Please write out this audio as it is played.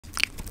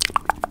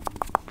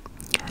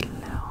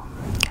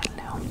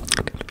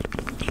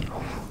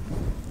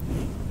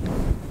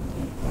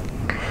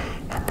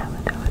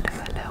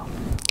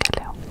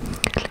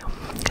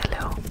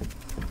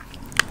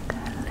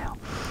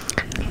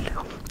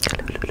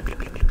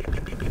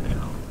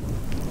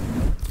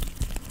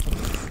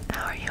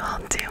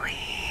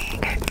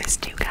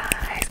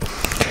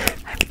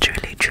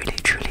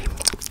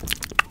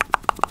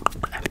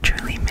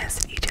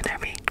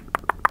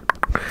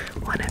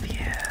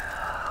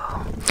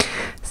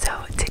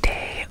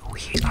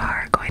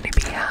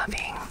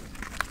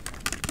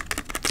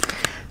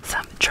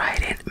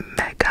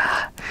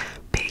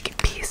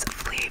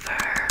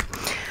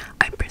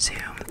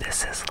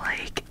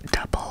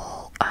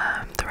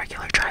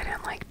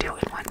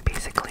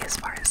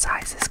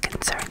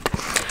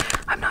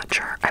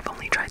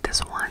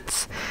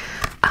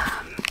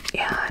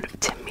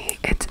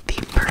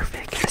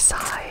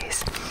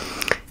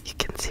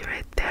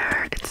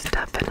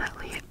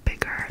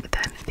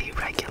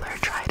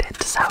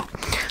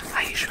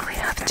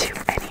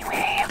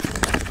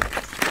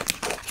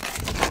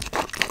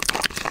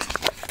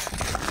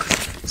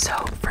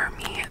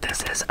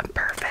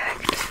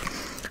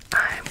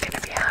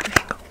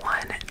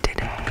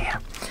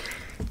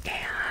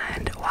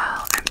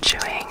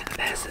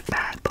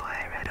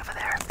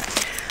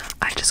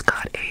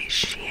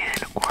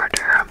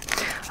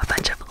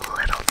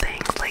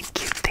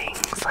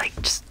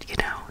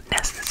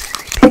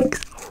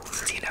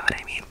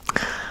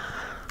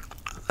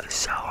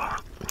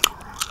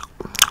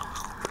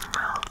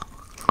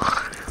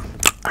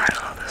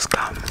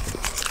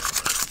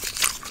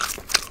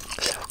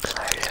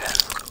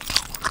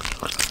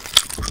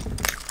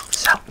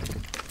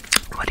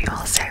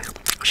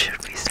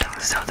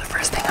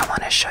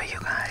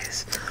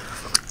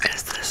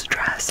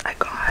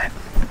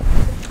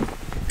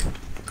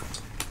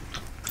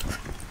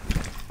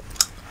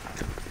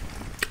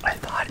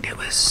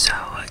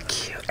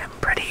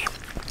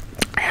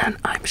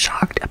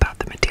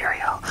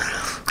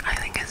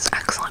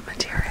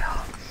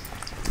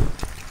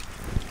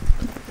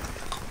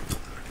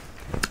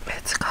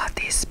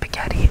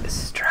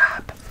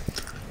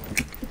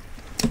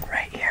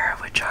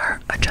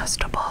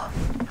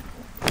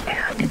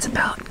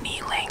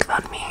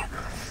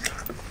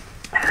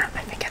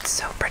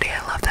so pretty.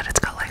 I love that it's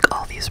got like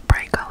all these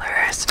bright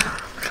colors,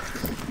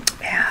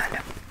 and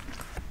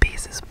the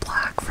base is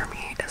black. For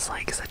me, is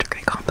like such a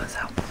great combo.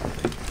 So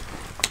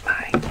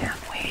I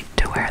can't wait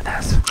to wear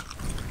this.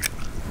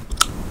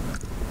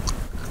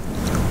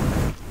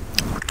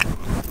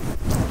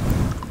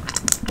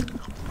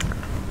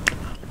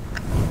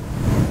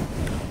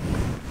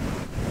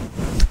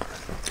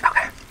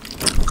 Okay,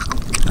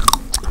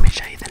 let me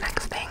show you the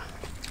next thing.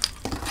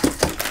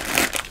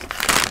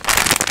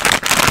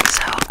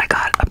 So I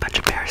got a bunch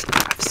of pairs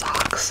of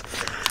socks,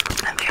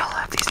 and they all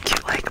have these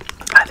cute like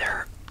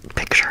either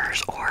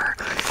pictures or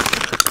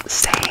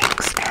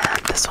sayings,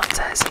 and this one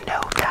says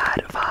 "No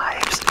Dad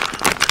Vibes."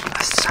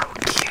 It's so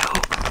cute.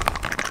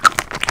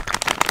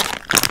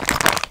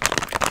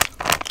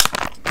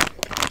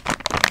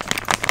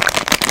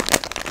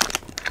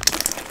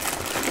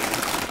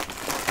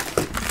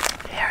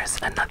 Here's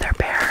another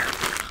pair.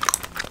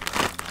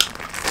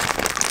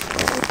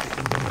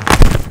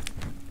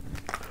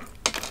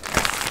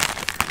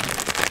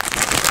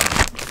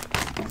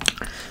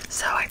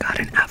 So I got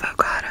an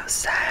avocado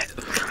set.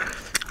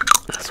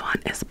 This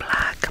one is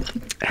black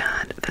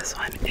and this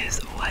one is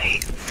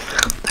white.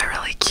 They're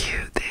really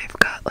cute. They've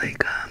got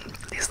like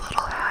these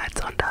little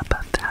hats on top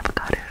of the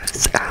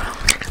avocados.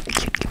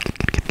 Cute, cute,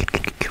 cute, cute,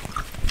 cute, cute,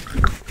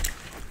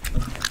 cute.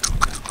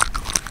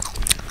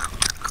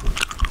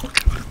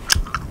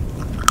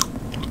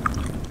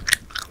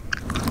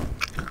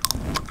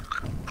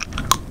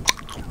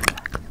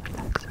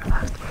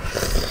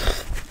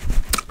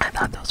 I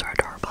thought those were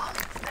adorable.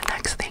 The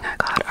next thing I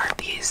got are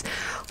these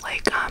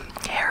like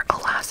hair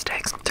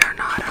elastics. They're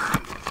not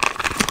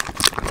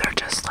they're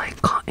just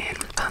like cotton.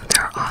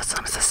 They're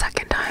awesome. It's the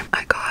second time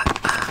I got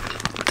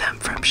them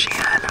from Shein.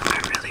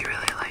 I really,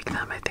 really like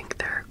them. I think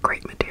they're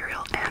great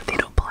material and they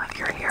don't pull out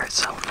your hair,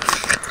 so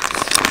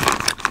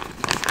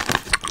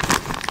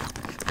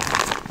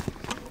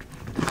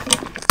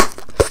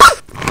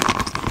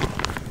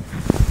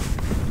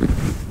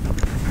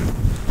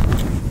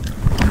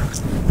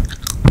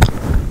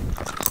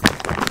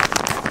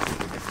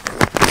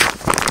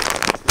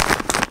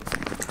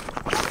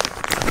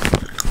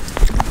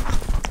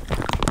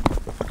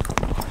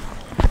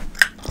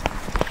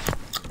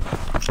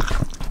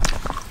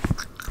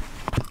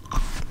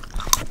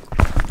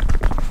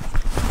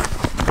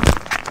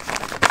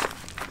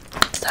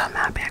I'm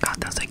happy I got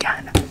those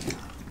again.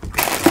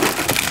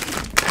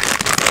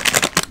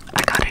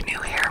 I got a new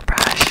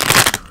hairbrush.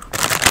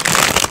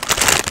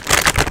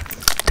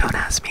 Don't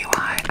ask me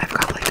why. I've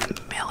got like a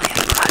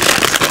million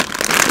brushes.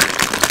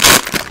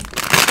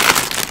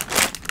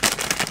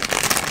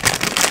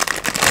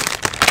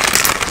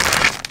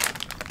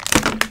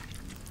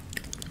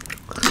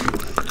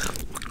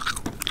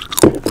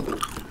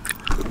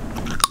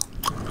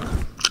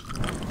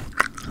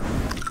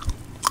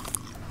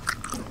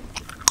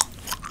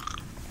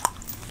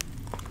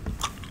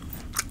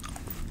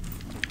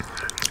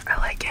 I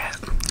like it.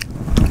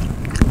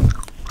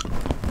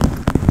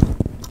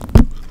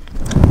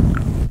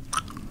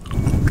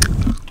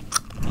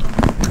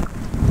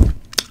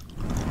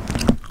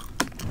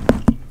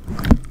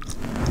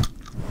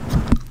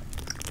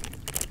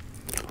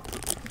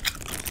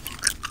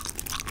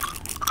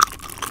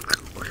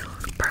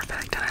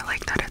 Perfect, and I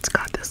like that it's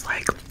got this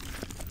like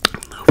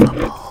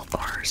movable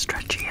or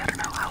stretchy, I don't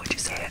know, how would you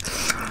say it?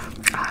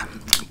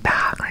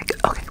 Back, like,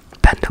 okay,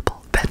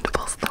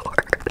 bendable's the word.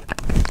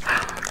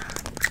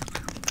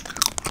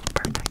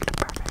 Perfect,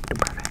 perfect,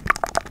 perfect.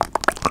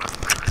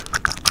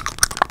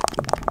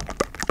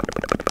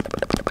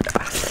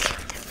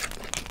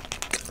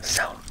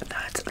 So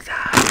that's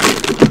that.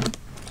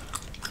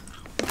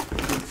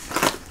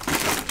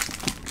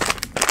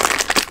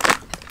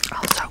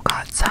 Also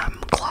got some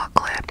claw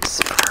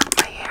clips for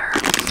my hair. I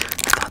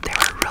thought they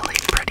were really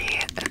pretty.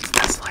 It's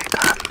this like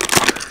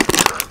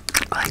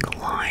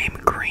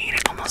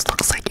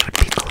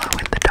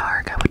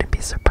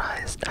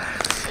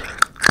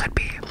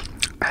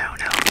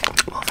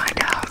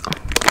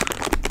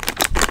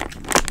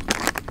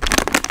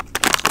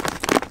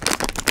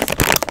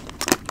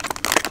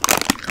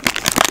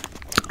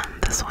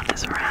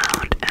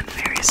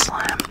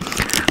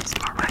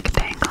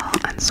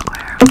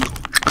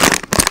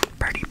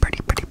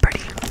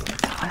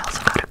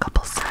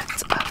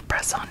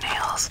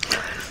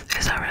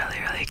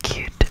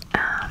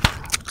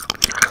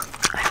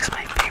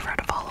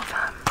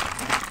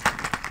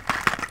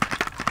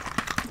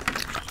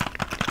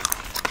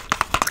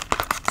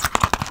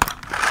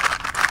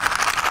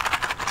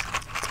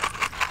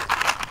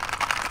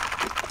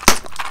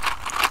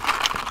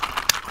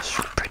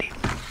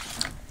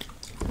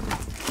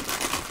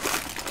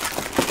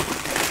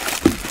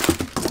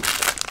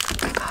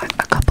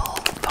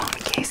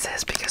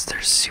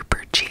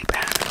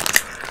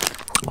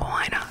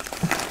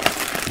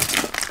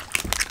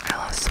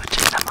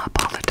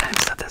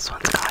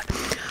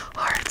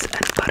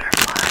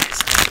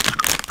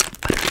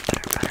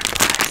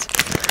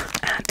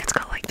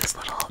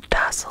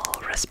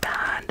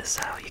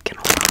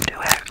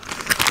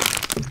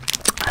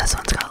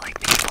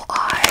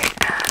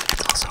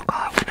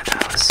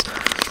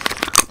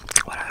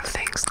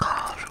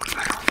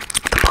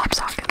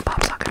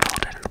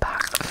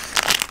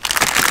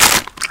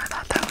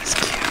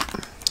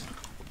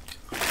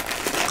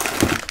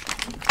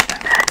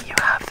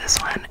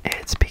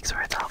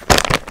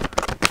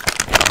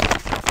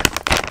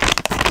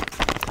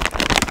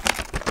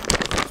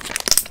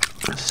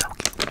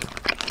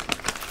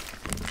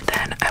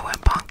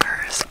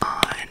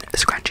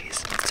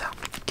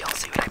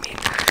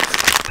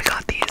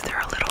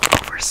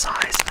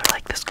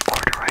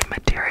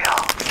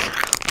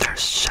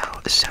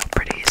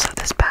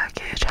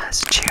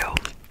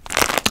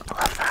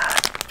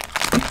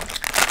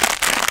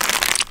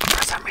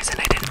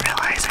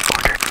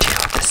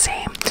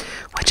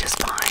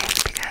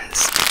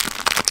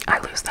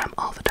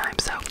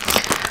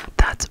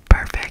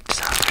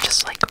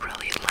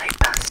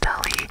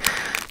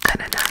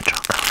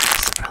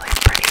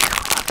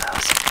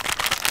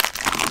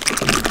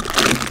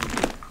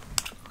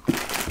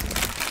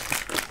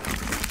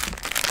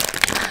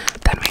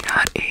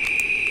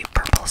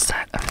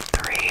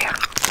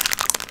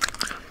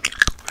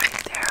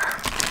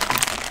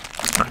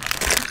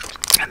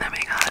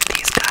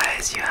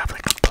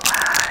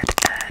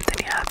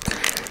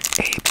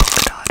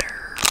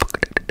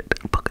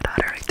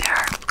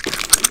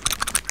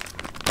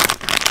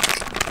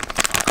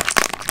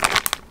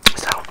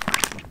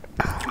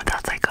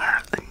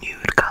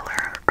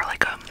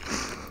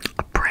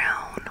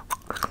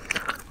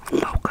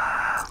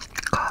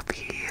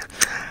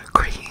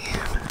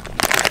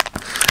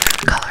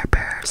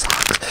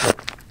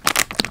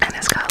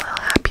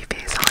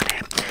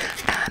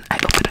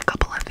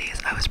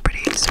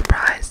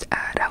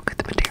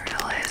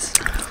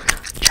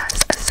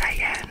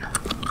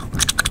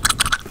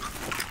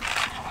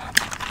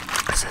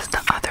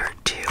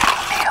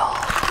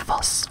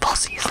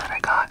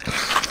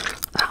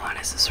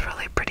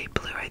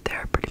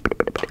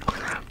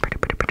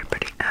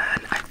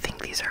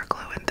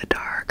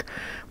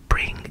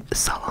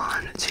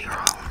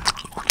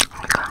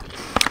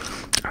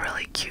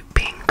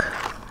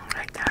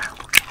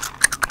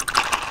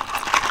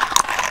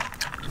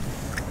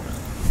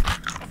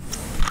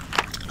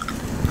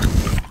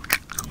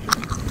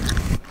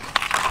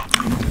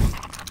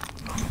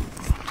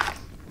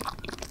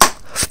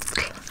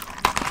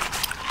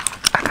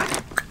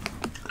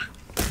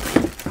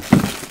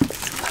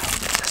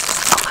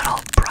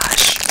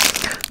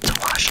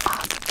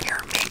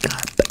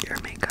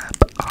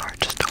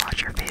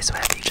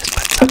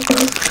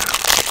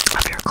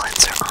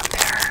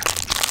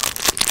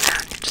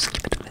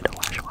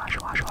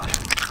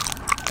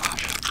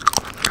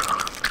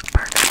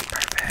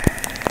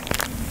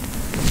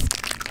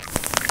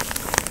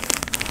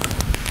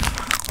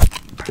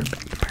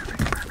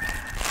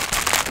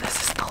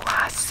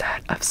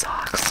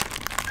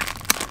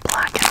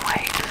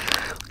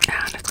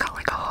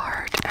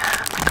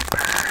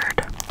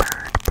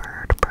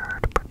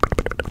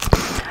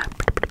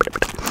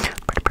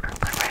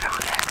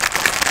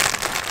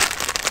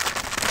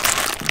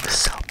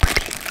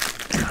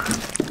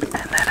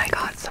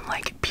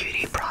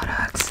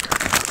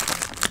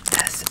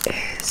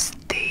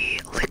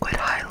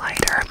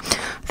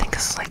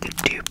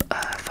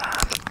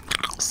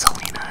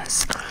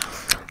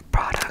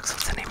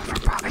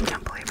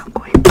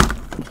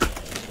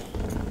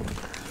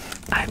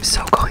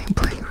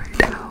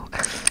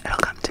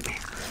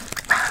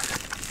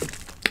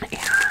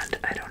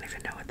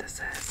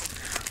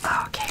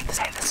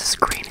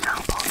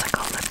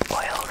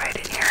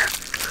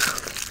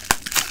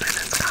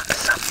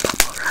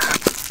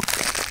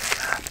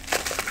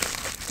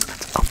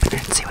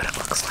and see what it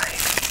looks like.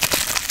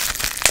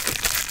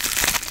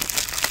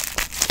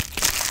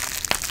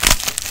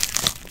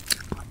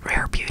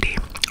 Rare beauty,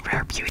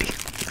 rare beauty.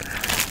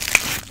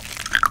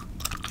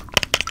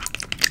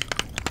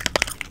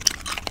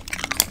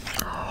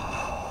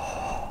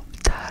 Oh,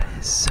 that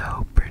is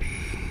so pretty.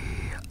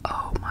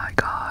 Oh my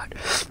god.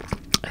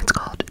 It's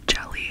called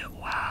Jelly.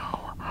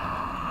 Wow.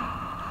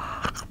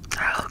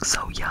 That looks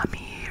so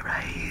yummy,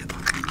 right?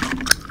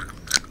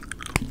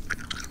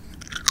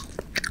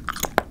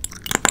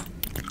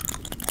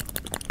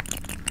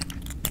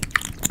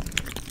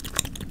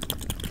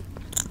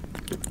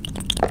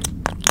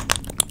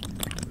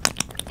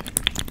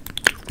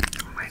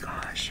 Oh my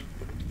gosh.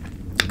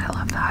 I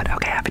love that.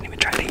 Okay, I haven't even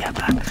tried it yet,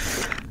 but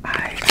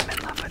I am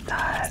in love with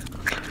that.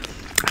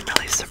 I'm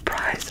really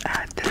surprised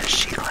at the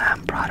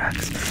Shein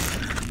products.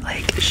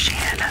 Like,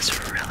 Shein has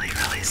really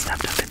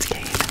stepped up its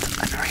game. It's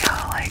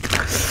unreal. Like,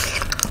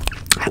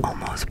 I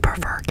almost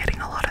prefer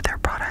getting a lot of their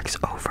products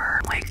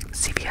over like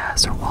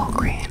CVS or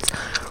Walgreens,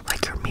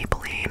 like your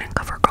Maybelline and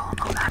CoverGirl and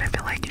all that. I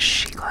feel like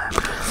Shein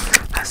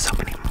has so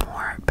many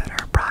more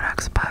better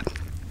products, but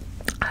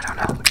I don't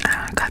know.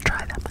 I gotta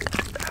try them.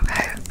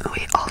 Okay,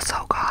 we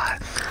also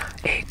got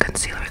a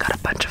concealer. We got a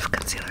bunch of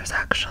concealers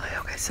actually.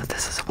 Okay, so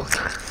this is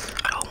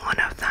one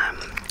of them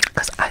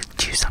because I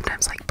do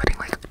sometimes like putting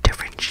like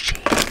different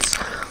shades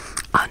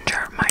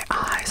under my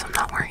eyes. I'm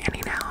not wearing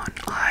any now and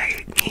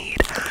I need,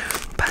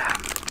 but I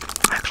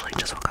actually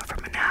just woke up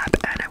from a nap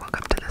and I woke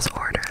up to this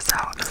order, so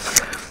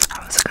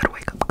that was a good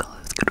wake up call.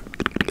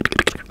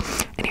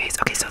 Anyways,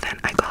 okay, so then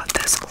I got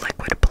this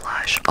liquid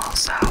blush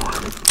also.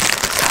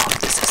 So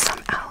this is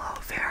some aloe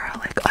vera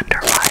like under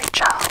eye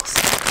gels.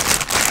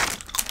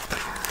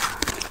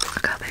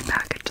 Look how they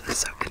package this,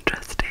 so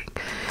interesting.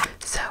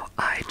 So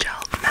eye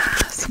gel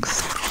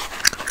masks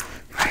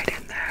right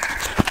in there.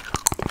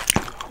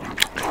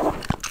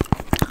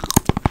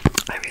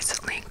 I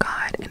recently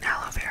got an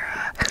aloe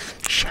vera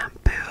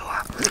shampoo,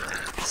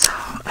 so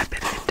I've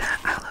been into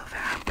aloe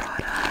vera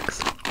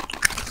products.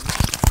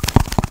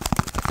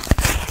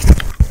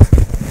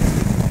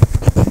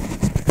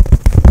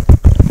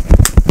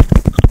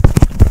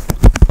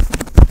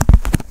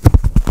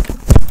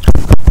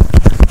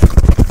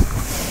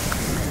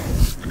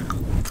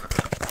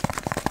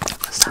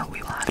 So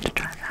we will have to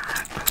try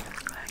that.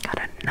 I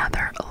got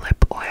another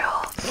lip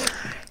oil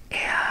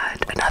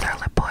and another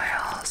lip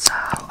oil. So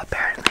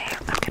apparently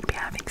I'm gonna be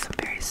having some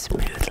very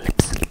smooth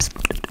lips.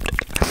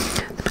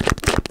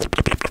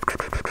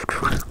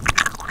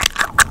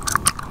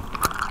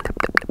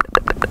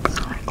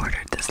 I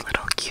ordered this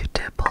little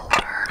Q-tip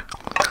holder,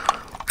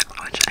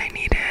 which I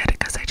needed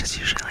because I just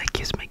usually like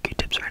use my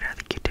Q-tips right out of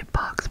the Q-tip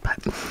box, but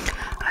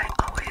I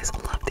always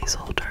love these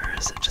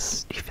holders. It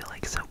just, you feel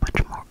like so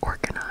much more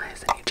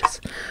organized, and you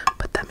just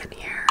put them in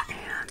here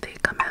and they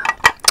come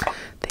out.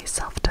 They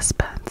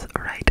self-dispense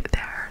right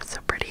there. So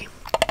pretty.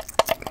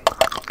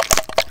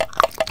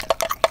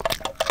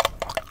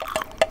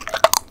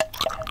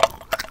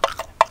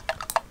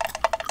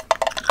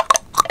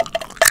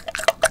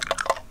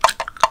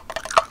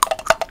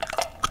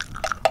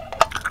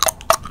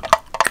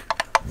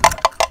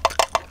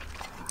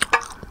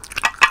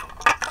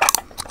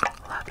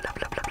 Love.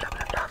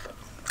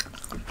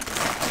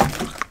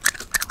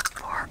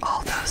 For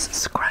all those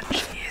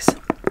scrunchies.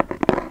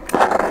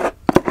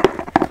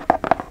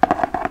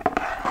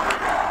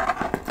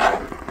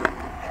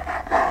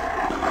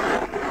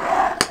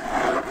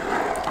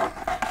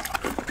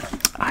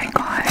 I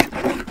got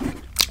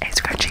a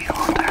scrunchie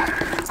holder.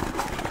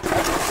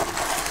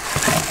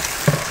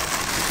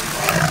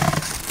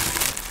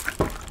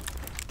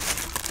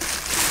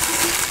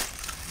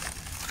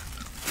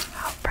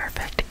 How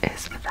perfect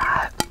is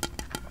that?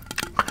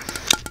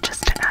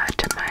 Just to add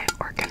to my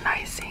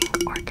organizing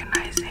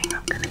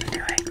I'm gonna be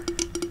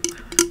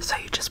doing. So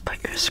you just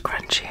put your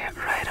scrunchie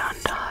right on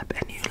top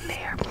and you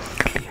layer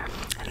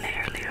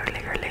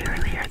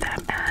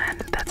them, and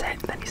that's it.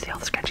 Then you see all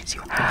the scrunchies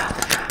you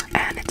have,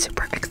 and it's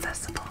super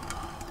accessible.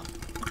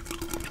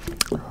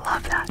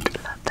 Love that.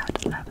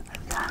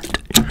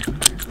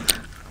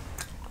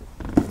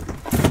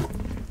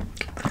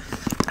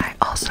 I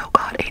also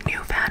got a new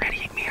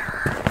vanity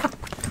mirror.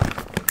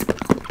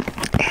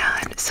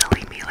 And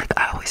silly me, like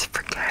I always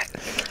forget.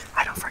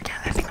 I don't forget.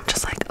 I think I'm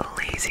just like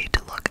lazy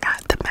to look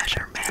at the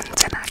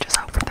measurements, and I just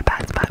hope for the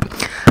best. But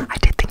I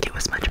did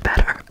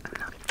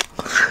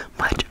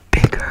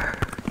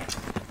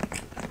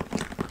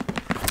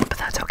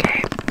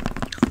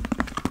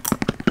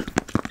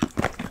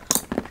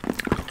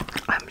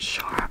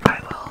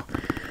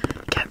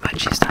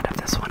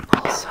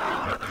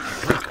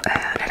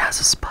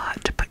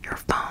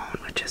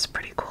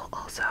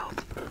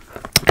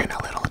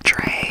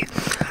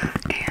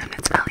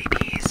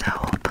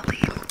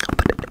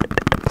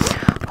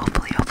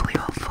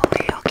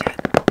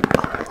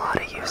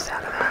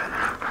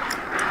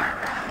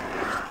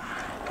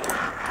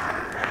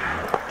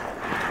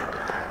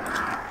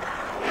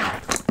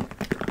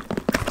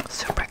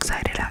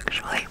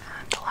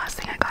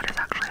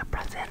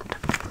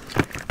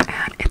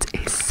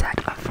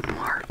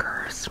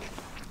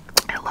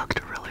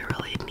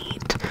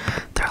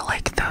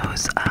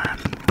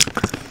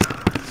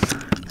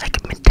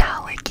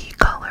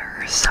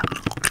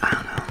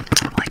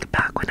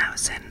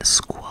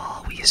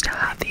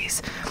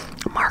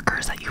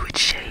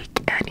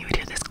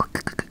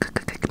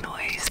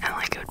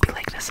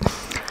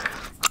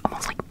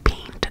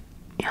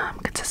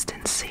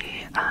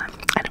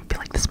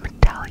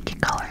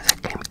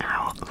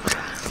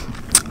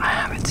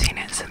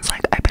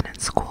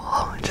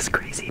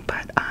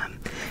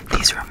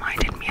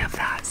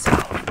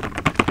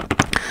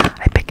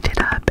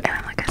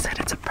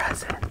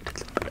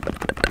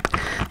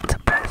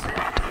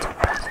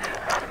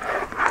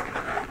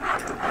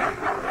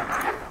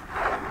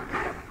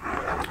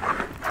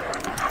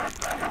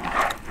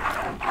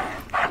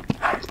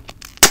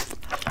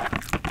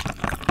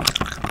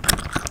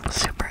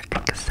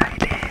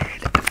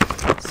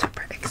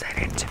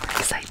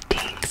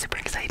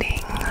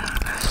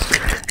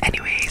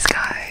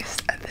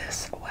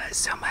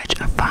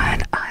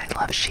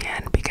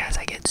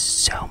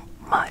so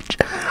much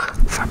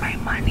for my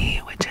money,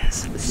 which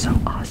is so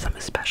awesome,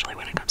 especially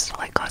when it comes to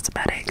like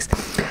cosmetics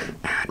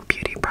and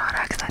beauty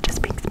products. That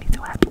just makes me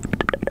so happy.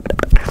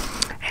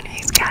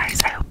 Anyways,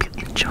 guys, I hope you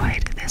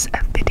enjoyed this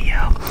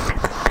video.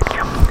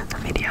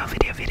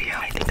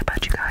 I think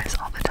about you guys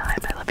all the time.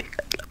 I love you.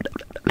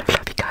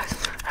 Love you guys.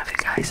 Love you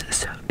guys